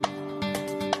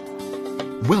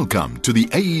Welcome to the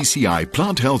AECI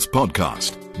Plant Health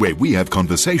Podcast, where we have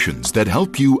conversations that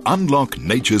help you unlock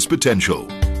nature's potential.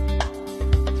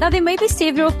 Now, there may be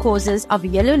several causes of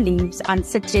yellow leaves on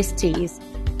citrus trees,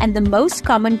 and the most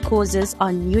common causes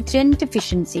are nutrient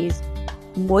deficiencies,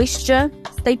 moisture,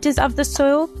 status of the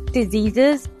soil,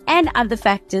 diseases, and other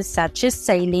factors such as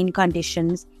saline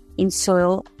conditions in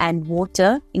soil and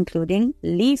water, including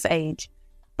leaf age.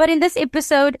 But in this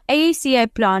episode,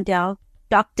 AECI Plant Health,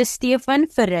 Dr. Stephan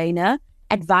Verreynne,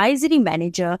 Advisory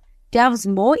Manager, delves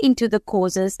more into the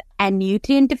causes and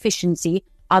nutrient deficiency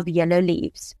of yellow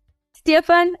leaves.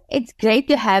 Stephan, it's great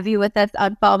to have you with us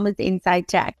on Farmers Inside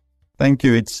Track. Thank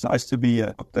you. It's nice to be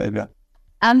here, Octavia.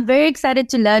 I'm very excited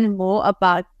to learn more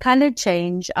about color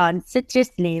change on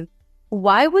citrus leaves.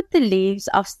 Why would the leaves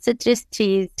of citrus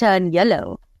trees turn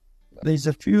yellow? There's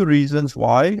a few reasons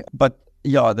why, but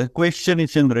the question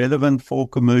is relevant for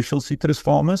commercial citrus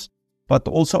farmers, but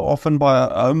also often by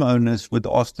homeowners would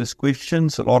ask this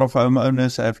questions. A lot of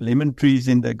homeowners have lemon trees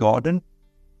in their garden,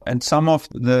 and some of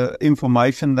the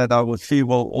information that I will share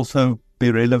will also be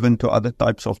relevant to other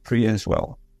types of tree as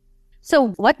well. So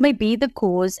what may be the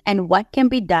cause and what can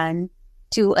be done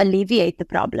to alleviate the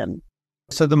problem?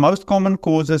 So the most common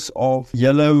causes of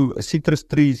yellow citrus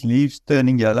trees leaves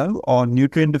turning yellow are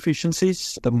nutrient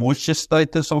deficiencies, the moisture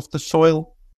status of the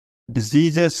soil,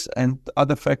 diseases and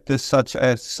other factors such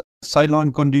as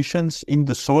saline conditions in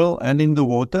the soil and in the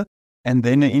water. And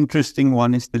then an interesting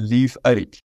one is the leaf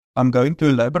age. I'm going to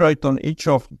elaborate on each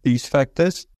of these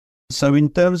factors. So in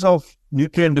terms of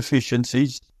nutrient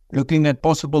deficiencies, looking at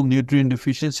possible nutrient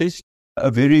deficiencies, a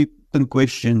very important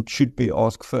question should be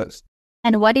asked first.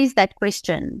 And what is that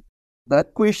question?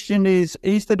 That question is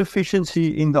the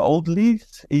deficiency in the old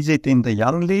leaves? Is it in the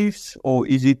young leaves? Or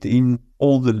is it in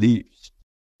all the leaves?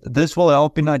 This will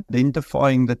help in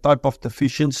identifying the type of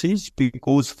deficiencies,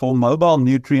 because for mobile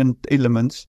nutrient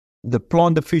elements, the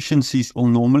plant deficiencies will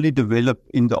normally develop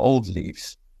in the old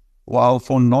leaves, while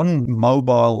for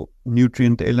non-mobile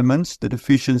nutrient elements, the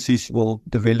deficiencies will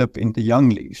develop in the young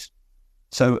leaves.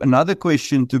 So another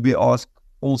question to be asked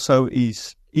also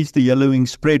is the yellowing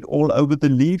spread all over the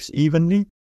leaves evenly,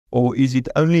 or is it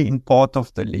only in part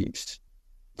of the leaves?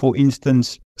 For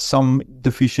instance, some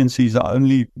deficiencies are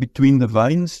only between the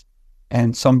veins,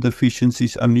 and some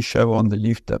deficiencies only show on the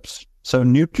leaf tips. So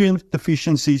nutrient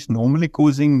deficiencies normally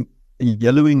causing a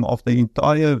yellowing of the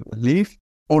entire leaf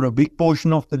or a big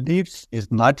portion of the leaves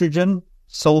is nitrogen,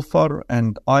 sulfur,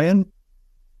 and iron.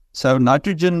 So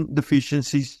nitrogen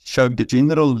deficiencies show the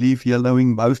general leaf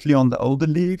yellowing mostly on the older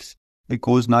leaves,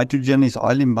 because nitrogen is a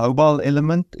highly mobile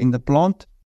element in the plant.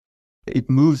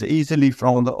 It moves easily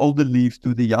from the older leaves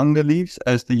to the younger leaves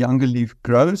as the younger leaf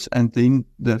grows, and then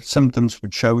the symptoms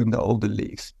would show in the older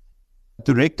leaves.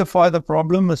 To rectify the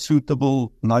problem, a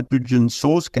suitable nitrogen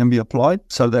source can be applied,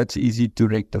 so that's easy to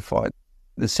rectify.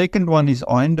 The second one is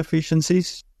iron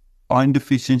deficiencies. Iron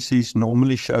deficiencies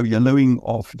normally show yellowing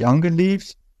of younger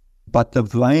leaves, but the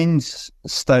veins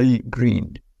stay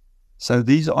green. So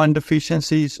these iron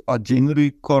deficiencies are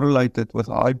generally correlated with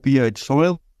high pH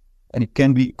soil, and it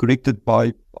can be corrected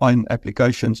by iron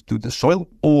applications to the soil,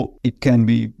 or it can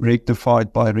be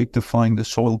rectified by rectifying the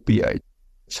soil pH.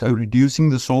 So reducing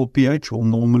the soil pH will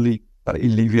normally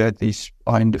alleviate these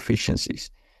iron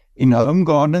deficiencies. In home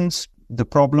gardens, the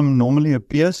problem normally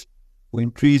appears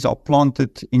when trees are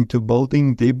planted into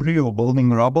building debris or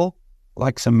building rubble,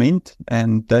 like cement,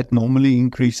 and that normally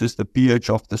increases the pH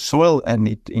of the soil and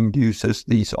it induces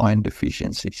these iron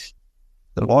deficiencies.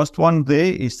 The last one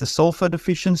there is the sulfur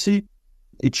deficiency.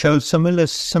 It shows similar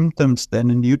symptoms than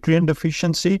a nutrient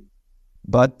deficiency,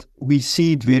 but we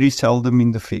see it very seldom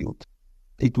in the field.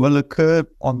 It will occur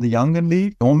on the younger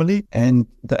leaf normally, and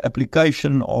the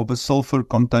application of a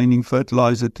sulfur-containing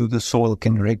fertilizer to the soil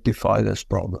can rectify this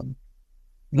problem.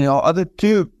 There are other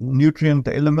two nutrient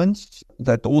elements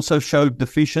that also show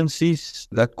deficiencies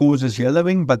that causes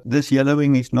yellowing, but this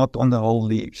yellowing is not on the whole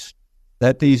leaves.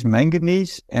 That is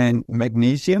manganese and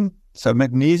magnesium. So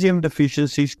magnesium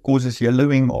deficiencies causes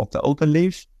yellowing of the older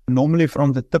leaves, normally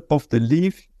from the tip of the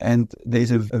leaf, and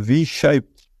there's a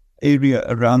V-shaped area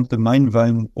around the main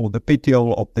vein or the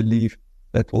petiole of the leaf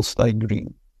that will stay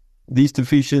green. These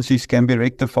deficiencies can be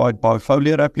rectified by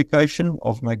foliar application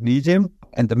of magnesium,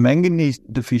 and the manganese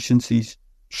deficiencies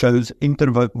shows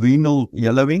intervenal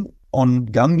yellowing on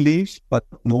young leaves, but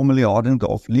normally hardened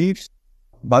off leaves.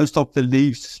 Most of the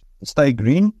leaves stay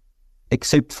green,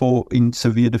 except for in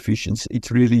severe deficiency.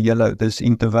 It's really yellow, this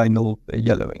intervenal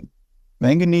yellowing.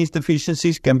 Manganese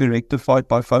deficiencies can be rectified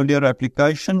by foliar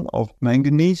application of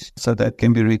manganese, so that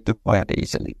can be rectified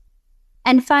easily.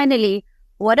 And finally,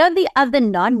 What are the other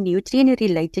non-nutrient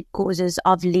related causes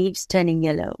of leaves turning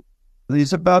yellow?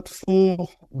 There's about 4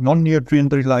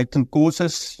 non-nutrient related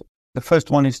causes. The first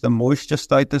one is the moisture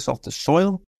status of the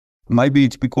soil. Maybe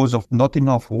it's because of not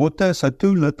enough water. So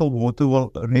too little water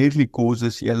will rarely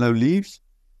causes yellow leaves,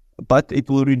 but it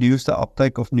will reduce the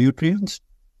uptake of nutrients,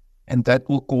 and that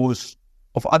will cause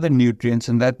of other nutrients,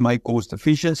 and that may cause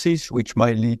deficiencies, which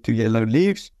may lead to yellow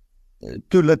leaves.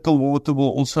 Too little water will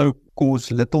also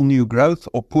cause little new growth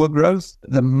or poor growth.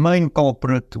 The main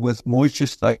culprit with moisture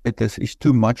status is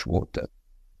too much water.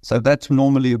 So that's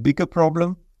normally a bigger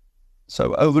problem.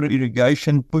 So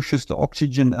over-irrigation pushes the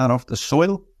oxygen out of the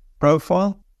soil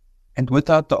profile, and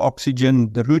without the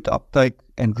oxygen, the root uptake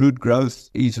and root growth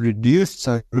is reduced.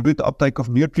 So root uptake of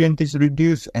nutrient is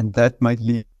reduced, and that might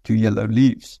lead to yellow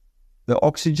leaves. The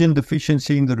oxygen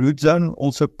deficiency in the root zone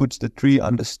also puts the tree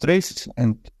under stress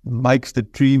and makes the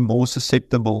tree more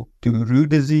susceptible to root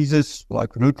diseases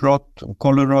like root rot or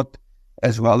collar rot,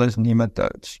 as well as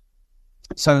nematodes.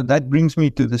 So that brings me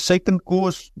to the second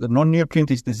cause. The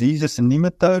non-nutrient is diseases and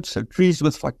nematodes. So trees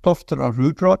with Phytophthora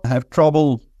root rot have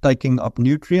trouble taking up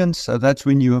nutrients. So that's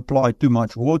when you apply too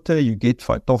much water, you get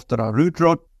Phytophthora root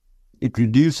rot. It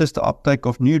reduces the uptake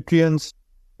of nutrients.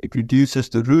 It reduces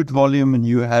the root volume, and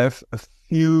you have a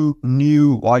few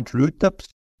new white root tips.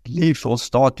 Leaves will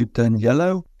start to turn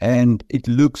yellow, and it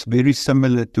looks very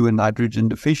similar to a nitrogen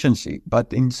deficiency.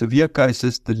 But in severe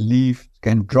cases, the leaf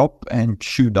can drop and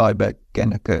shoe dieback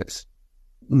can occur.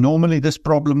 Normally, this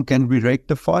problem can be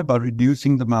rectified by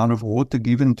reducing the amount of water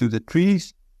given to the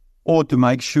trees, or to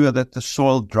make sure that the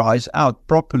soil dries out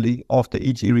properly after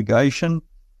each irrigation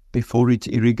before it's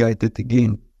irrigated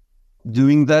again.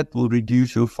 Doing that will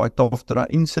reduce your Phytophthora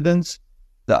incidence.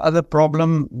 The other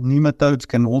problem, nematodes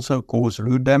can also cause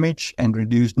root damage and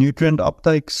reduce nutrient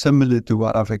uptake, similar to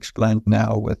what I've explained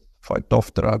now with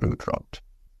Phytophthora root rot.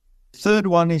 Third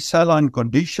one is saline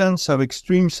conditions. So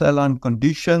extreme saline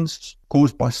conditions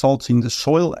caused by salts in the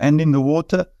soil and in the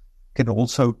water can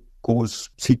also cause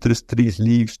citrus trees'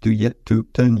 leaves to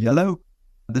turn yellow.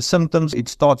 The symptoms, it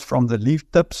starts from the leaf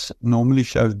tips, normally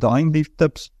shows dying leaf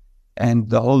tips, and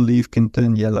the whole leaf can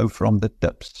turn yellow from the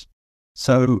tips.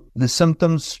 So the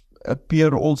symptoms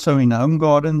appear also in home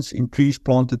gardens, in trees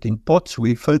planted in pots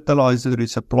where fertilizer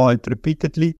is applied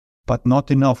repeatedly, but not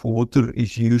enough water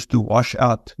is used to wash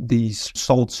out these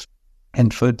salts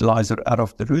and fertilizer out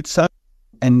of the root zone.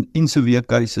 And in severe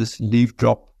cases, leaf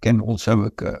drop can also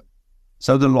occur.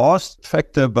 So the last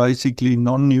factor, basically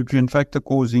non-nutrient factor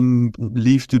causing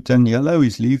leaves to turn yellow,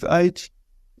 is leaf age.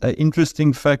 An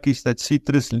interesting fact is that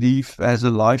citrus leaf has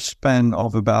a lifespan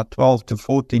of about 12 to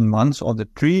 14 months on the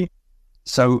tree.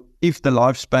 So if the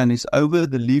lifespan is over,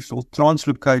 the leaves will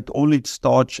translocate all its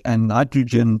starch and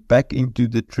nitrogen back into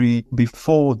the tree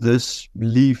before this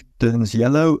leaf turns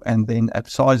yellow and then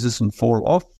abscisses and fall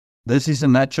off. This is a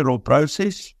natural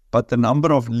process, but the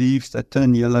number of leaves that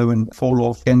turn yellow and fall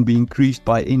off can be increased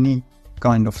by any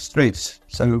kind of stress.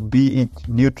 So be it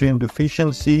nutrient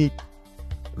deficiency,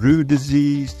 root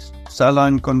disease,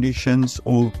 saline conditions,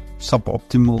 or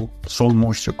suboptimal soil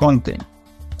moisture content.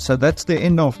 So that's the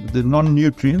end of the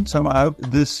non-nutrients. So I hope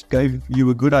this gave you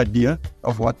a good idea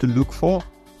of what to look for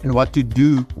and what to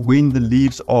do when the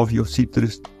leaves of your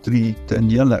citrus tree turn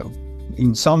yellow.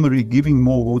 In summary, giving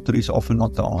more water is often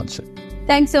not the answer.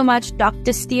 Thanks so much,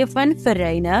 Dr. Stephan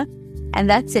Verreynne. And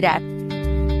that's it.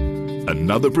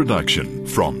 Another production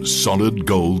from Solid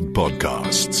Gold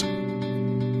Podcasts.